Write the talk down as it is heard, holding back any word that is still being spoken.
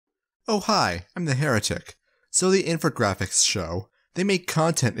Oh hi, I'm the Heretic. So the Infographics show, they make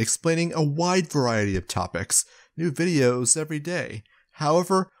content explaining a wide variety of topics, new videos every day.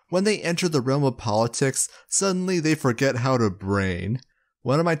 However, when they enter the realm of politics, suddenly they forget how to brain.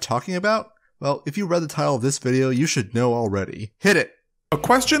 What am I talking about? Well, if you read the title of this video, you should know already. Hit it! A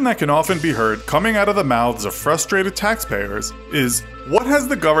question that can often be heard coming out of the mouths of frustrated taxpayers is, what has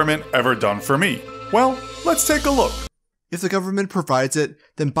the government ever done for me? Well, let's take a look. If the government provides it,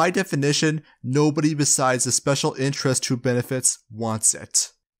 then by definition, nobody besides the special interest who benefits wants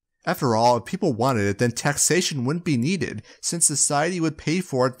it. After all, if people wanted it, then taxation wouldn't be needed, since society would pay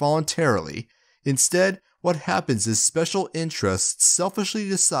for it voluntarily. Instead, what happens is special interests selfishly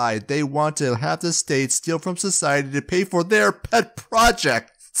decide they want to have the state steal from society to pay for their pet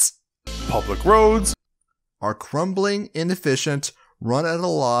projects. Public roads are crumbling, inefficient, run at a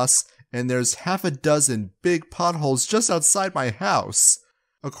loss, and there's half a dozen big potholes just outside my house.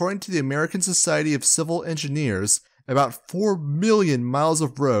 According to the American Society of Civil Engineers, about 4 million miles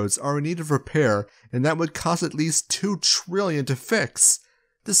of roads are in need of repair, and that would cost at least $2 trillion to fix.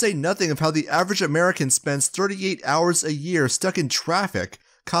 To say nothing of how the average American spends 38 hours a year stuck in traffic,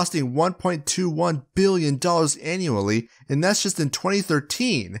 costing $1.21 billion annually, and that's just in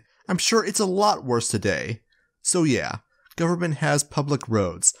 2013. I'm sure it's a lot worse today. So yeah, government has public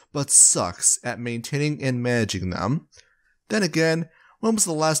roads, but sucks at maintaining and managing them. Then again, when was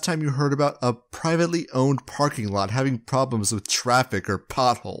the last time you heard about a privately owned parking lot having problems with traffic or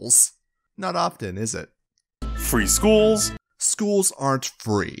potholes? Not often, is it? Free schools. Schools aren't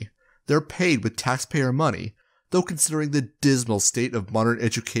free. They're paid with taxpayer money. Though considering the dismal state of modern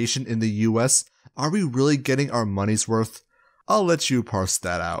education in the US, are we really getting our money's worth? I'll let you parse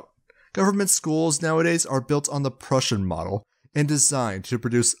that out. Government schools nowadays are built on the Prussian model and designed to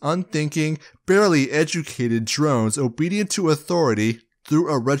produce unthinking, barely educated drones obedient to authority through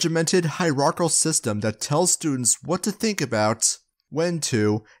a regimented hierarchical system that tells students what to think about, when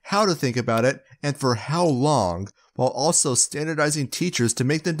to, how to think about it, and for how long, while also standardizing teachers to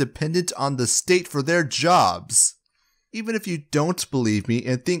make them dependent on the state for their jobs. Even if you don't believe me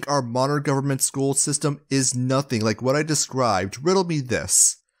and think our modern government school system is nothing like what I described, riddle me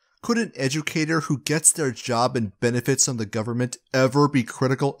this. Could an educator who gets their job and benefits from the government ever be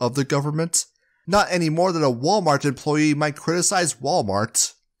critical of the government? Not any more than a Walmart employee might criticize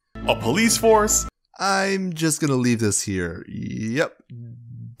Walmart. A police force? I'm just gonna leave this here. Yep.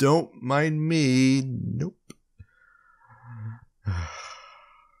 Don't mind me. Nope.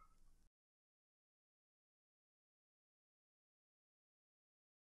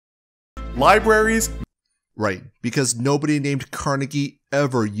 Libraries? Right, because nobody named Carnegie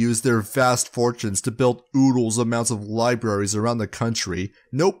ever used their vast fortunes to build oodles amounts of libraries around the country.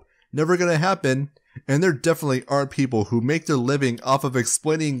 Nope, never gonna happen. And there definitely aren't people who make their living off of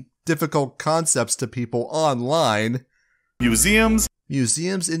explaining difficult concepts to people online. Museums?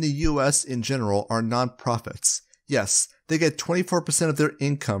 Museums in the US in general are nonprofits. Yes, they get 24% of their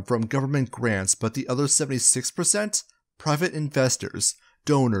income from government grants, but the other 76%? Private investors,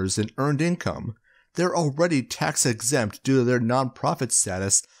 donors, and earned income. They're already tax exempt due to their nonprofit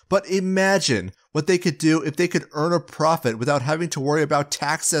status, but imagine what they could do if they could earn a profit without having to worry about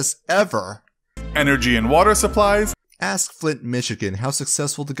taxes ever. Energy and water supplies? Ask Flint, Michigan how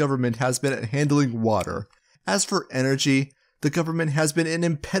successful the government has been at handling water. As for energy, the government has been an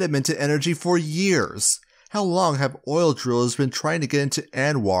impediment to energy for years. How long have oil drillers been trying to get into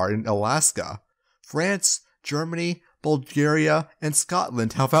Anwar in Alaska? France, Germany, Bulgaria, and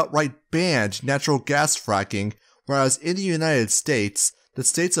Scotland have outright banned natural gas fracking, whereas in the United States, the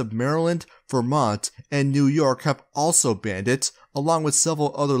states of Maryland, Vermont, and New York have also banned it, along with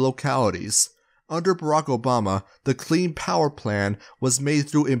several other localities. Under Barack Obama, the Clean Power Plan was made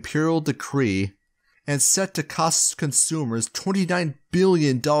through imperial decree and set to cost consumers $29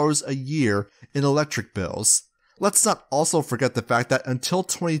 billion a year in electric bills. Let's not also forget the fact that until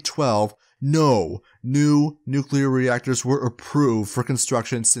 2012, no new nuclear reactors were approved for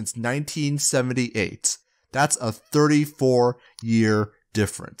construction since 1978. That's a 34-year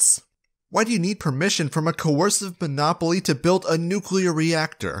difference. Why do you need permission from a coercive monopoly to build a nuclear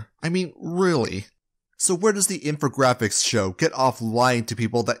reactor? I mean, really? So where does the Infographics show get off lying to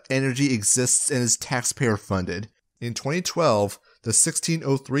people that energy exists and is taxpayer funded? In 2012, the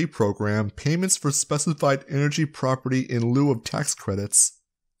 1603 program, Payments for Specified Energy Property in Lieu of Tax Credits,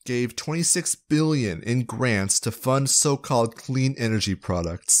 gave $26 billion in grants to fund so-called clean energy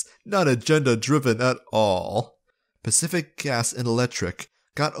products, not agenda-driven at all. Pacific Gas and Electric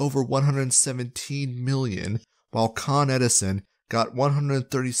got over $117 million, while Con Edison got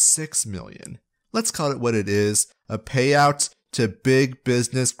 $136 million. Let's call it what it is, a payout to big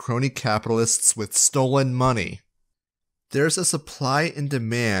business crony capitalists with stolen money. There's a supply and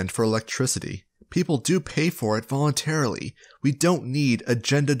demand for electricity. People do pay for it voluntarily. We don't need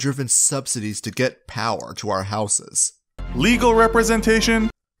agenda-driven subsidies to get power to our houses. Legal representation?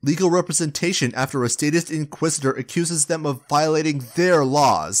 Legal representation after a statist inquisitor accuses them of violating their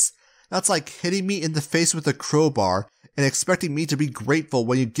laws. That's like hitting me in the face with a crowbar and expecting me to be grateful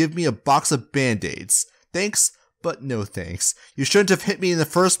when you give me a box of Band-Aids. Thanks, but no thanks. You shouldn't have hit me in the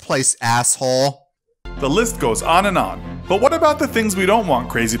first place, asshole. The list goes on and on. But what about the things we don't want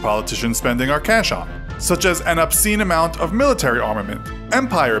crazy politicians spending our cash on? Such as an obscene amount of military armament,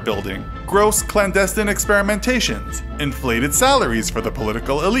 empire building, gross clandestine experimentations, inflated salaries for the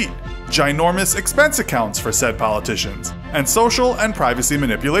political elite, ginormous expense accounts for said politicians, and social and privacy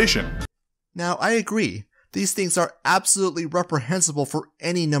manipulation. Now, I agree. These things are absolutely reprehensible for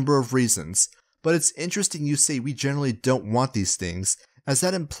any number of reasons. But it's interesting you say we generally don't want these things, as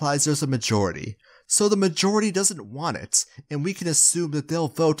that implies there's a majority. So the majority doesn't want it, and we can assume that they'll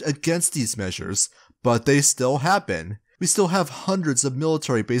vote against these measures, but they still happen. We still have hundreds of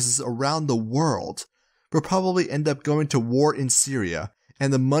military bases around the world. We'll probably end up going to war in Syria,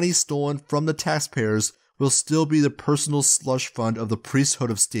 and the money stolen from the taxpayers will still be the personal slush fund of the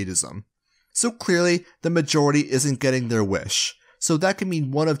priesthood of statism. So clearly, the majority isn't getting their wish. So that can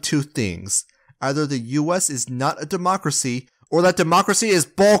mean one of two things. Either the US is not a democracy, or that democracy is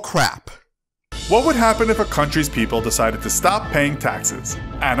bullcrap. What would happen if a country's people decided to stop paying taxes?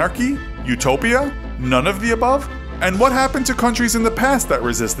 Anarchy? Utopia? None of the above? And what happened to countries in the past that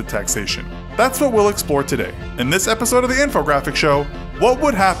resisted taxation? That's what we'll explore today. In this episode of the Infographics Show, what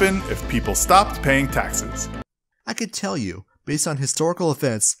would happen if people stopped paying taxes? I could tell you, based on historical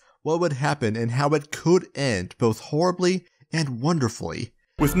events, what would happen and how it could end both horribly and wonderfully.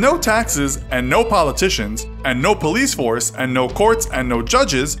 With no taxes and no politicians and no police force and no courts and no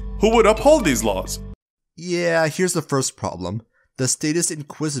judges, who would uphold these laws? Yeah, here's the first problem. The statist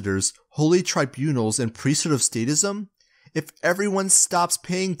inquisitors, holy tribunals, and priesthood of statism? If everyone stops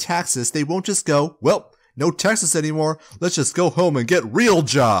paying taxes, they won't just go, well, no taxes anymore, let's just go home and get real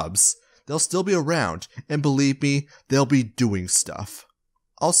jobs. They'll still be around, and believe me, they'll be doing stuff.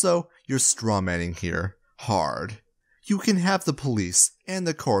 Also, you're strawmanning here. Hard. You can have the police, and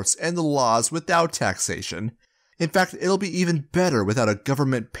the courts, and the laws without taxation. In fact, it'll be even better without a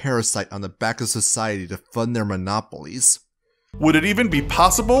government parasite on the back of society to fund their monopolies. Would it even be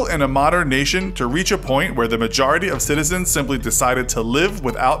possible in a modern nation to reach a point where the majority of citizens simply decided to live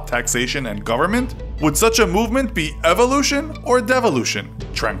without taxation and government? Would such a movement be evolution or devolution?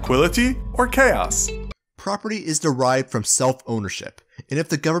 Tranquility or chaos? Property is derived from self-ownership, and if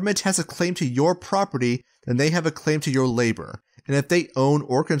the government has a claim to your property, then they have a claim to your labor. And if they own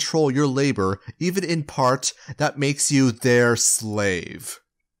or control your labor, even in part, that makes you their slave.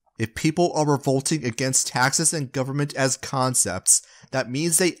 If people are revolting against taxes and government as concepts, that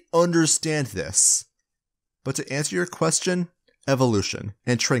means they understand this. But to answer your question, evolution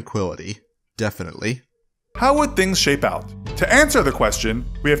and tranquility, definitely. How would things shape out? To answer the question,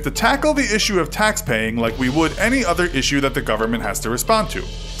 we have to tackle the issue of tax paying like we would any other issue that the government has to respond to.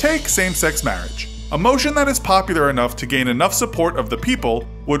 Take same-sex marriage. A motion that is popular enough to gain enough support of the people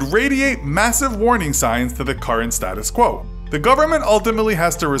would radiate massive warning signs to the current status quo. The government ultimately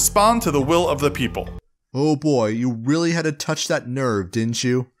has to respond to the will of the people. Oh boy, you really had to touch that nerve, didn't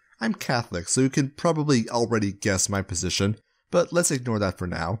you? I'm Catholic, so you can probably already guess my position, but let's ignore that for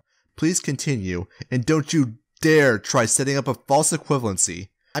now. Please continue, and don't you dare try setting up a false equivalency.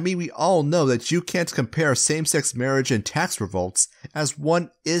 I mean, we all know that you can't compare same-sex marriage and tax revolts, as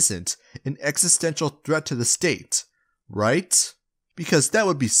one isn't an existential threat to the state, right? Because that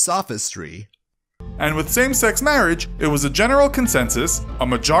would be sophistry. And with same-sex marriage, it was a general consensus, a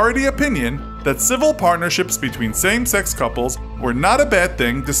majority opinion, that civil partnerships between same-sex couples were not a bad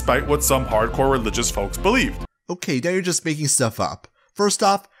thing despite what some hardcore religious folks believed. Okay, now you're just making stuff up. First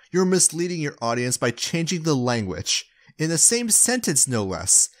off, you're misleading your audience by changing the language. In the same sentence, no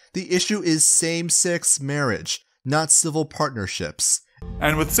less. The issue is same-sex marriage, not civil partnerships.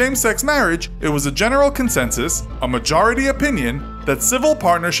 And with same-sex marriage, it was a general consensus, a majority opinion, that civil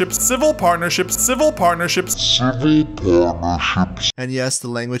partnerships. And yes, the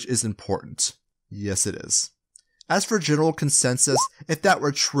language is important. Yes, it is. As for general consensus, if that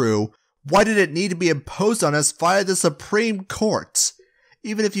were true, why did it need to be imposed on us via the Supreme Court?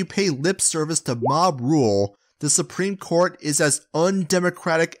 Even if you pay lip service to mob rule, the Supreme Court is as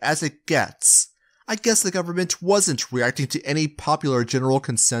undemocratic as it gets. I guess the government wasn't reacting to any popular general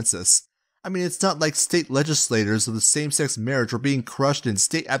consensus. I mean, it's not like state legislators of the same-sex marriage were being crushed in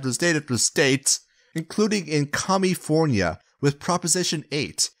state after state after state, including in California, with Proposition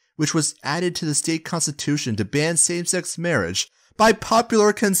 8, which was added to the state constitution to ban same-sex marriage by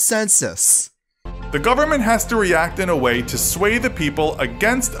popular consensus. The government has to react in a way to sway the people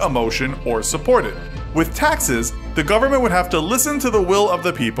against a motion or support it. With taxes, the government would have to listen to the will of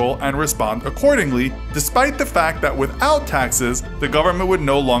the people and respond accordingly, despite the fact that without taxes, the government would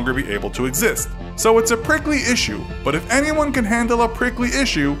no longer be able to exist. So it's a prickly issue, but if anyone can handle a prickly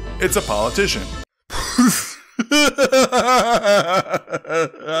issue, it's a politician.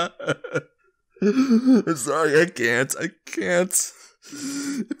 Sorry, I can't.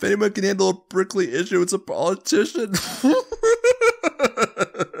 If anyone can handle a prickly issue, it's a politician.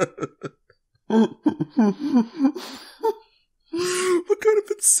 What kind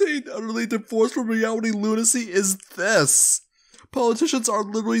of insane, utterly divorced from reality lunacy is this? Politicians are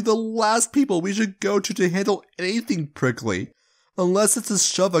literally the last people we should go to handle anything prickly. Unless it's to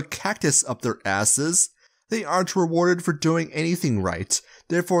shove a cactus up their asses. They aren't rewarded for doing anything right,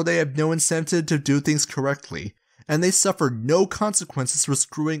 therefore they have no incentive to do things correctly, and they suffer no consequences for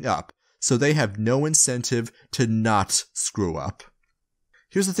screwing up, so they have no incentive to not screw up.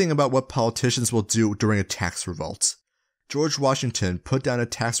 Here's the thing about what politicians will do during a tax revolt. George Washington put down a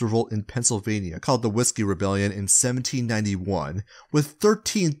tax revolt in Pennsylvania called the Whiskey Rebellion in 1791, with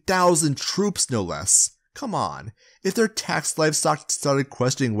 13,000 troops no less. Come on, if their taxed livestock started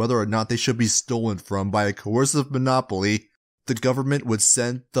questioning whether or not they should be stolen from by a coercive monopoly, the government would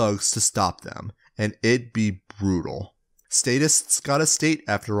send thugs to stop them, and it'd be brutal. Statists got a state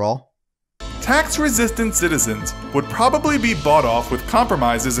after all. Tax-resistant citizens would probably be bought off with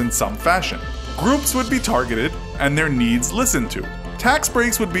compromises in some fashion. Groups would be targeted and their needs listened to. Tax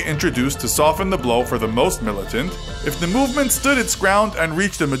breaks would be introduced to soften the blow for the most militant. If the movement stood its ground and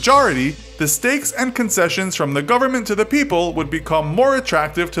reached a majority, the stakes and concessions from the government to the people would become more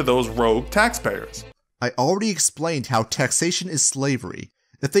attractive to those rogue taxpayers. I already explained how taxation is slavery.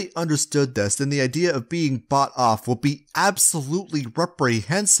 If they understood this, then the idea of being bought off would be absolutely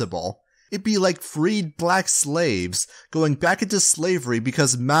reprehensible. It'd be like freed black slaves going back into slavery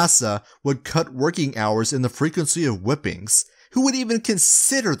because Massa would cut working hours and the frequency of whippings. Who would even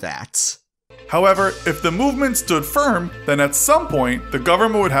consider that? However, if the movement stood firm, then at some point, the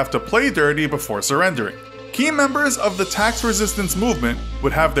government would have to play dirty before surrendering. Key members of the tax resistance movement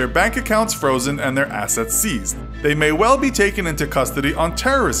would have their bank accounts frozen and their assets seized. They may well be taken into custody on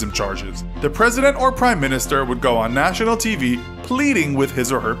terrorism charges. The president or prime minister would go on national TV pleading with his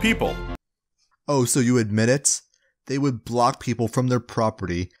or her people. Oh, so you admit it? They would block people from their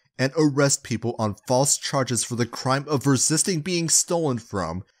property and arrest people on false charges for the crime of resisting being stolen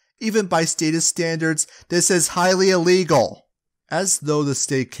from. Even by statist standards, this is highly illegal. As though the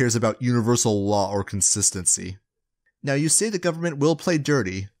state cares about universal law or consistency. Now you say the government will play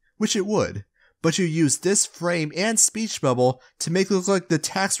dirty, which it would, but you use this frame and speech bubble to make it look like the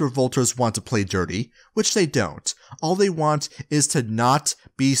tax revolters want to play dirty, which they don't. All they want is to not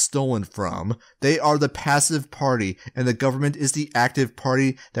be stolen from. They are the passive party, and the government is the active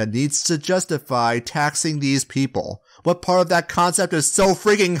party that needs to justify taxing these people. What part of that concept is so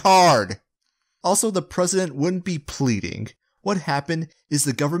freaking hard? Also, the president wouldn't be pleading. What happened is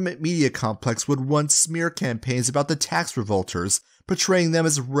the government media complex would run smear campaigns about the tax revolters, portraying them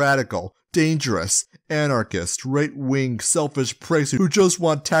as radical, dangerous, anarchist, right-wing, selfish pricks who just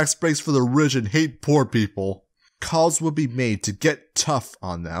want tax breaks for the rich and hate poor people. Calls would be made to get tough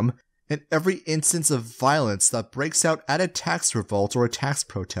on them, and every instance of violence that breaks out at a tax revolt or a tax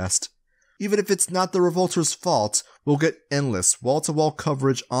protest, even if it's not the revolters' fault, will get endless wall-to-wall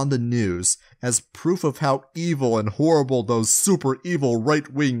coverage on the news as proof of how evil and horrible those super evil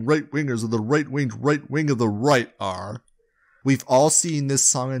right-wingers of the right-winged right wing of the right are. We've all seen this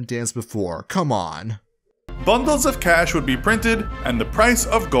song and dance before, come on. Bundles of cash would be printed and the price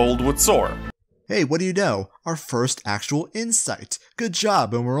of gold would soar. Hey, what do you know? Our first actual insight. Good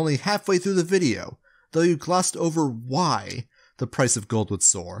job, and we're only halfway through the video. Though you glossed over why the price of gold would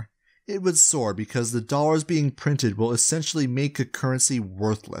soar. It would soar because the dollars being printed will essentially make a currency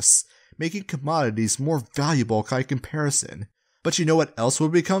worthless, making commodities more valuable by comparison. But you know what else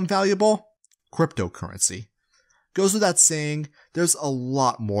would become valuable? Cryptocurrency. Goes without saying, there's a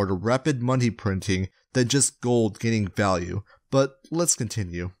lot more to rapid money printing than just gold gaining value, but let's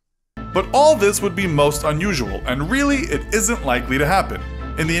continue. But all this would be most unusual, and really it isn't likely to happen.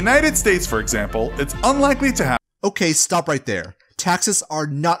 In the United States, for example, it's unlikely to happen. Okay, stop right there. Taxes are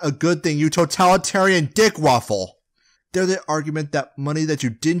not a good thing, you totalitarian dickwaffle. They're the argument that money that you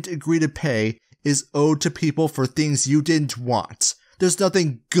didn't agree to pay is owed to people for things you didn't want. There's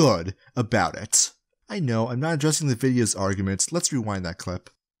nothing good about it. I know, I'm not addressing the video's arguments. Let's rewind that clip.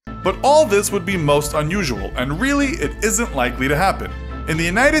 But all this would be most unusual, and really it isn't likely to happen. In the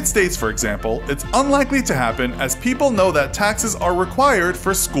United States, for example, it's unlikely to happen as people know that taxes are required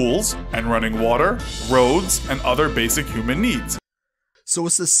for schools and running water, roads, and other basic human needs. So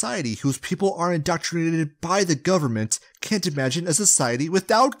a society whose people are indoctrinated by the government can't imagine a society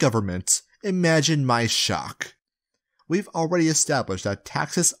without government. Imagine my shock. We've already established that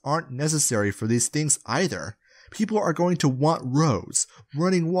taxes aren't necessary for these things either. People are going to want roads,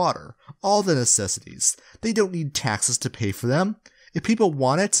 running water, all the necessities. They don't need taxes to pay for them. If people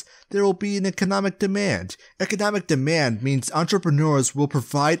want it, there will be an economic demand. Economic demand means entrepreneurs will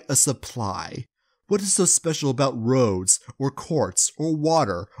provide a supply. What is so special about roads, or courts, or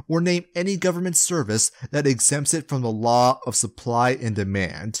water, or name any government service that exempts it from the law of supply and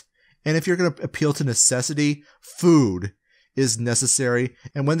demand? And if you're going to appeal to necessity, food is necessary,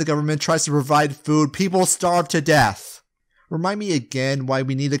 and when the government tries to provide food, people starve to death. Remind me again why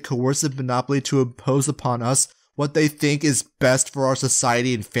we need a coercive monopoly to impose upon us what they think is best for our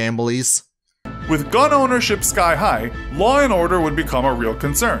society and families. With gun ownership sky high, law and order would become a real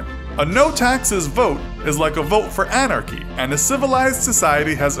concern. A no taxes vote is like a vote for anarchy, and a civilized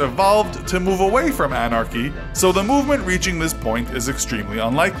society has evolved to move away from anarchy, so the movement reaching this point is extremely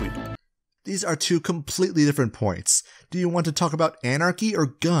unlikely. These are two completely different points. Do you want to talk about anarchy or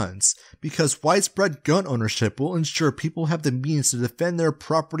guns? Because widespread gun ownership will ensure people have the means to defend their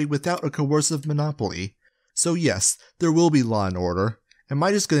property without a coercive monopoly. So yes, there will be law and order. Am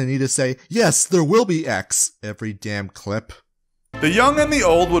I just going to need to say, yes, there will be X every damn clip? The young and the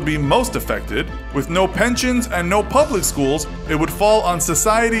old would be most affected. With no pensions and no public schools, it would fall on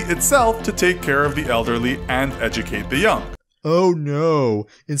society itself to take care of the elderly and educate the young. Oh no!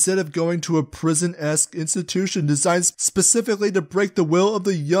 Instead of going to a prison-esque institution designed specifically to break the will of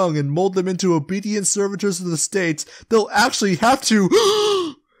the young and mold them into obedient servitors of the state, they'll actually have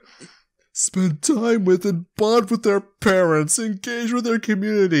to spend time with and bond with their parents, engage with their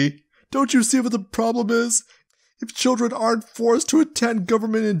community. Don't you see what the problem is? If children aren't forced to attend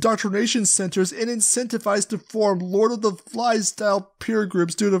government indoctrination centers and incentivized to form Lord of the Flies-style peer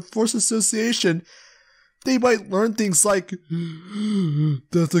groups due to forced association, they might learn things like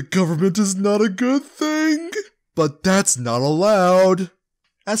that the government is not a good thing, but that's not allowed.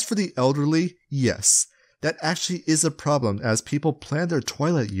 As for the elderly, yes, that actually is a problem as people plan their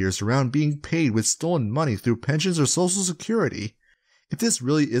twilight years around being paid with stolen money through pensions or social security. If this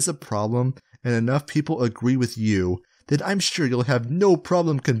really is a problem and enough people agree with you, then I'm sure you'll have no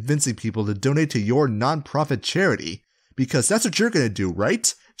problem convincing people to donate to your nonprofit charity, because that's what you're going to do,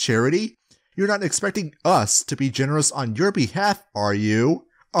 right? Charity? You're not expecting us to be generous on your behalf, are you?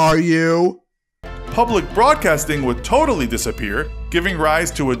 Are you? Public broadcasting would totally disappear, giving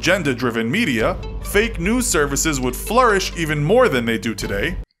rise to agenda-driven media. Fake news services would flourish even more than they do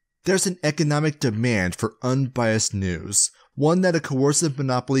today. There's an economic demand for unbiased news, one that a coercive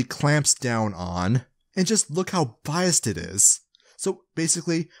monopoly clamps down on. And just look how biased it is. So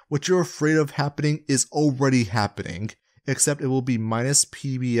basically, what you're afraid of happening is already happening. Except it will be minus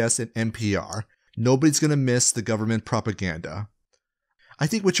PBS and NPR. Nobody's gonna miss the government propaganda. I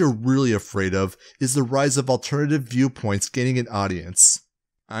think what you're really afraid of is the rise of alternative viewpoints gaining an audience.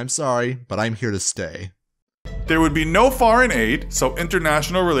 I'm sorry, but I'm here to stay. There would be no foreign aid, so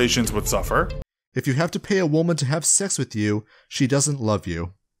international relations would suffer. If you have to pay a woman to have sex with you, she doesn't love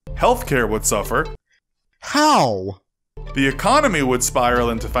you. Healthcare would suffer. How? The economy would spiral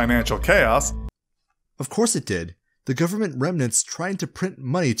into financial chaos. Of course it did. The government remnants trying to print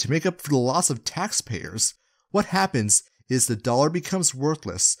money to make up for the loss of taxpayers. What happens is the dollar becomes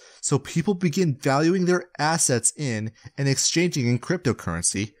worthless, so people begin valuing their assets in and exchanging in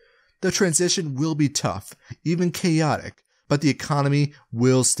cryptocurrency. The transition will be tough, even chaotic, but the economy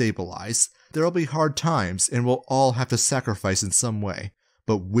will stabilize. There will be hard times and we'll all have to sacrifice in some way,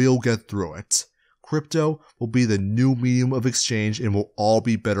 but we'll get through it. Crypto will be the new medium of exchange and we'll all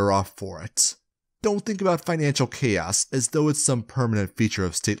be better off for it. Don't think about financial chaos as though it's some permanent feature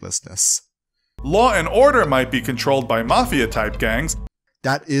of statelessness. Law and order might be controlled by mafia-type gangs.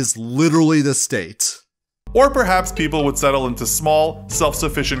 That is literally the state. Or perhaps people would settle into small,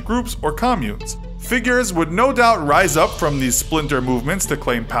 self-sufficient groups or communes. Figures would no doubt rise up from these splinter movements to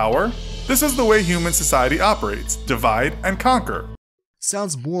claim power. This is the way human society operates: divide and conquer.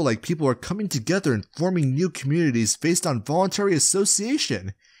 Sounds more like people are coming together and forming new communities based on voluntary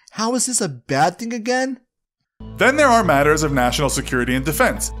association. How is this a bad thing again? Then there are matters of national security and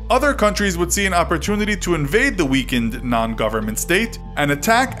defense. Other countries would see an opportunity to invade the weakened non-government state and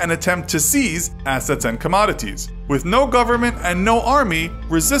attack and attempt to seize assets and commodities. With no government and no army,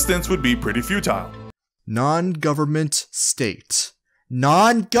 resistance would be pretty futile. Non-government state.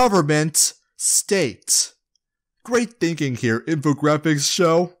 non-government state. Great thinking here, Infographics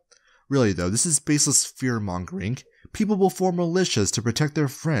show. Really though, this is baseless fear-mongering. People will form militias to protect their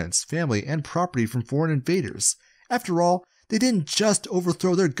friends, family, and property from foreign invaders. After all, they didn't just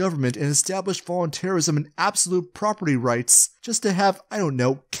overthrow their government and establish voluntarism and absolute property rights just to have,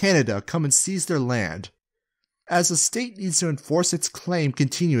 Canada come and seize their land. As a state needs to enforce its claim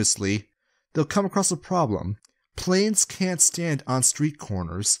continuously, they'll come across a problem. Planes can't stand on street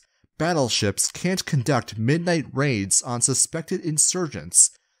corners. Battleships can't conduct midnight raids on suspected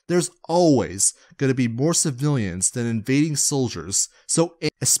insurgents. There's always going to be more civilians than invading soldiers, so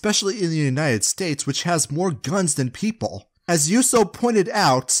especially in the United States, which has more guns than people. As Yuso pointed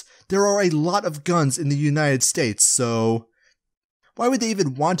out, there are a lot of guns in the United States, so why would they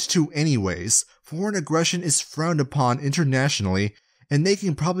even want to anyways? Foreign aggression is frowned upon internationally, and they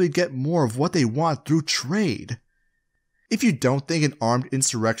can probably get more of what they want through trade. If you don't think an armed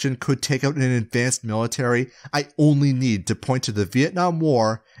insurrection could take out an advanced military, I only need to point to the Vietnam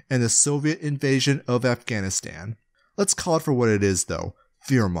War and the Soviet invasion of Afghanistan. Let's call it for what it is though,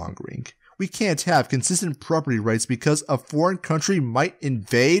 fear-mongering. We can't have consistent property rights because a foreign country might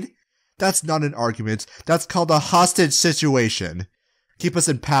invade? That's not an argument, that's called a hostage situation. Keep us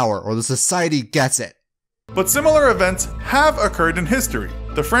in power or the society gets it. But similar events have occurred in history.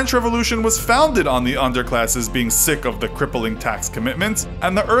 The French Revolution was founded on the underclasses being sick of the crippling tax commitments,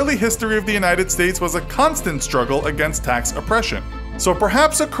 and the early history of the United States was a constant struggle against tax oppression. So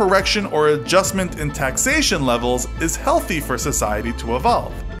perhaps a correction or adjustment in taxation levels is healthy for society to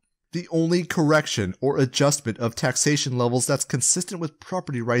evolve. The only correction or adjustment of taxation levels that's consistent with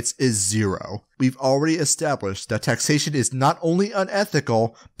property rights is zero. We've already established that taxation is not only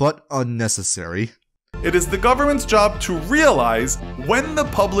unethical, but unnecessary. It is the government's job to realize when the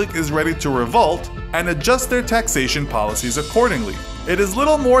public is ready to revolt and adjust their taxation policies accordingly. It is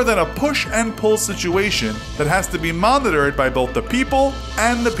little more than a push and pull situation that has to be monitored by both the people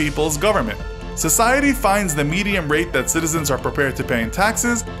and the people's government. Society finds the medium rate that citizens are prepared to pay in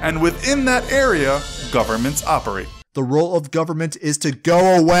taxes, and within that area, governments operate. The role of government is to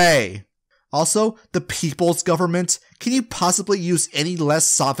go away. Also, the people's government, can you possibly use any less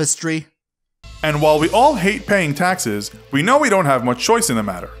sophistry? And while we all hate paying taxes, we know we don't have much choice in the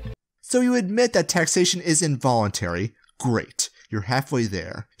matter. So you admit that taxation is involuntary. Great, you're halfway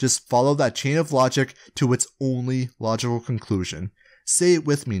there. Just follow that chain of logic to its only logical conclusion. Say it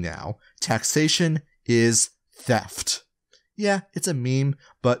with me now. Taxation is theft. Yeah, it's a meme,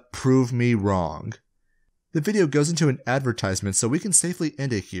 but prove me wrong. The video goes into an advertisement, so we can safely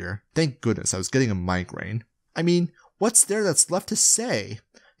end it here. Thank goodness I was getting a migraine. I mean, what's there that's left to say?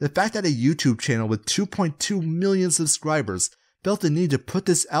 The fact that a YouTube channel with 2.2 million subscribers felt the need to put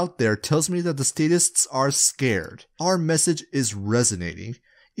this out there tells me that the statists are scared. Our message is resonating.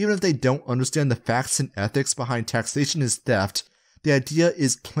 Even if they don't understand the facts and ethics behind taxation is theft, the idea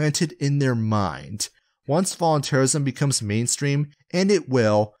is planted in their mind. Once voluntarism becomes mainstream, and it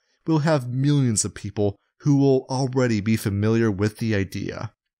will, we'll have millions of people who will already be familiar with the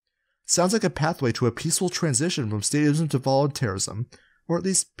idea. Sounds like a pathway to a peaceful transition from statism to voluntarism. Or at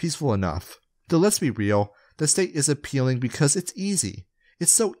least peaceful enough. Though let's be real, the state is appealing because it's easy.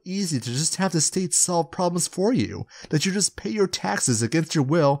 It's so easy to just have the state solve problems for you, that you just pay your taxes against your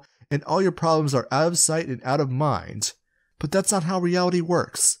will and all your problems are out of sight and out of mind. But that's not how reality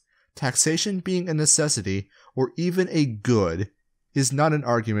works. Taxation being a necessity, or even a good, is not an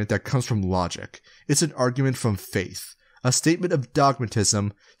argument that comes from logic. It's an argument from faith, a statement of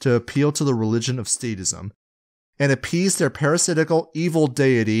dogmatism to appeal to the religion of statism, and appease their parasitical evil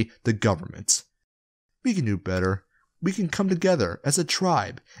deity, the government. We can do better. We can come together as a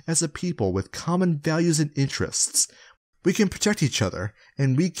tribe, as a people with common values and interests. We can protect each other,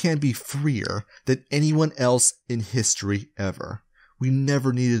 and we can be freer than anyone else in history ever. We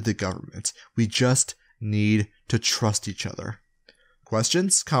never needed the government. We just need to trust each other.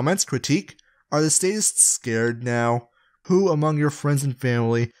 Questions, comments, critique? Are the statists scared now? Who among your friends and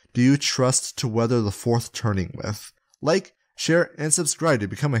family do you trust to weather the fourth turning with? Like, share, and subscribe to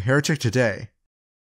become a heretic today.